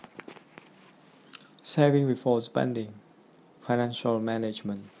Saving before spending, financial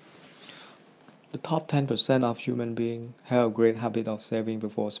management. The top 10% of human beings have a great habit of saving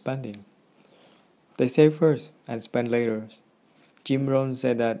before spending. They save first and spend later. Jim Rohn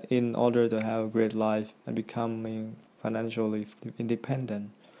said that in order to have a great life and becoming financially independent,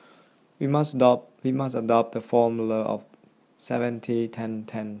 we must adopt the formula of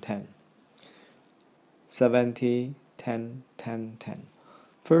 70-10-10-10. 70, 10, 10, 10.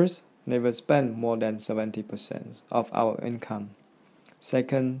 First, never spend more than 70% of our income.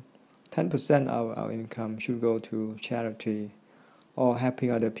 Second, 10% of our income should go to charity or helping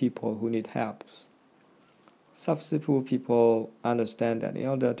other people who need help. Successful people understand that in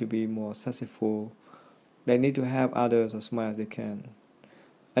order to be more successful, they need to help others as much as they can.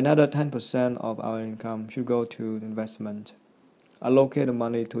 Another 10% of our income should go to investment. Allocate the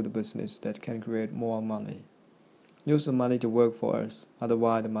money to the business that can create more money. Use the money to work for us,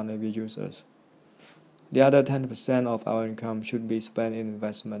 otherwise the money will use us. The other 10% of our income should be spent in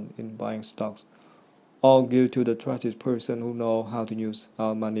investment, in buying stocks, or give to the trusted person who knows how to use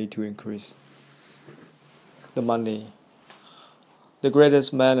our money to increase the money. The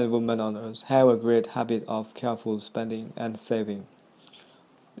greatest men and women on earth have a great habit of careful spending and saving.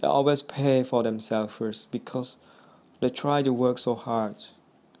 They always pay for themselves first because they try to work so hard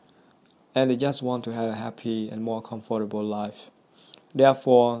and they just want to have a happy and more comfortable life.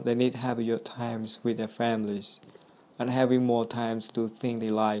 Therefore, they need happier times with their families and having more times to do things they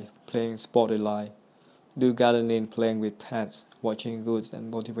like, playing sport they like, do gardening, playing with pets, watching good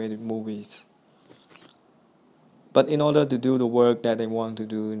and motivated movies. But in order to do the work that they want to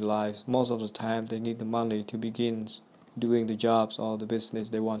do in life, most of the time they need the money to begin doing the jobs or the business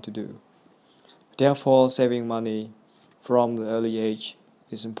they want to do. Therefore, saving money from the early age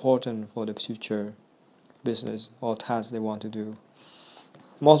is important for the future business or task they want to do.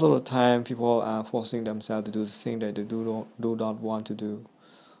 Most of the time, people are forcing themselves to do the thing that they do not want to do,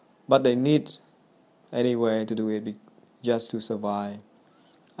 but they need anyway to do it just to survive,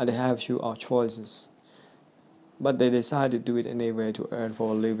 and they have few choices. But they decide to do it anyway to earn for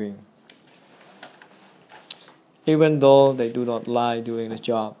a living, even though they do not like doing the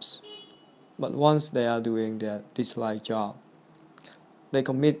jobs. But once they are doing their disliked job, they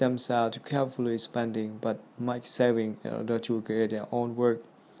commit themselves to carefully spending but make saving in order to create their own work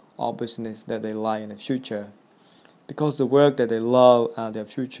or business that they like in the future, because the work that they love are their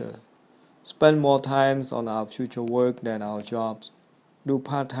future. Spend more time on our future work than our jobs. Do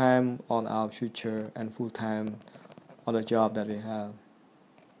part-time on our future and full-time on the job that we have.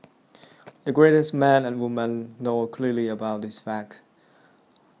 The greatest men and women know clearly about this fact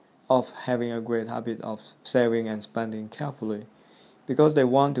of having a great habit of saving and spending carefully because they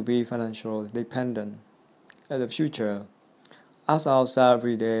want to be financially dependent in the future. Ask ourselves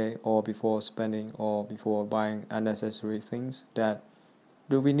every day or before spending or before buying unnecessary things that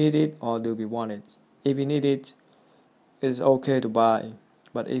do we need it or do we want it? If we need it, it's okay to buy.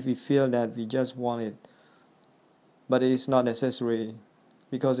 But if we feel that we just want it, but it is not necessary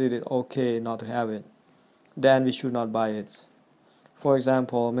because it is okay not to have it, then we should not buy it. For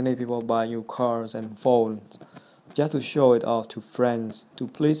example, many people buy new cars and phones just to show it off to friends, to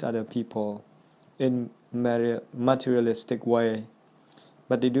please other people in materialistic way,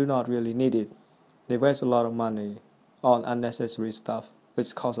 but they do not really need it. They waste a lot of money on unnecessary stuff,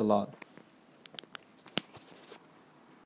 which costs a lot.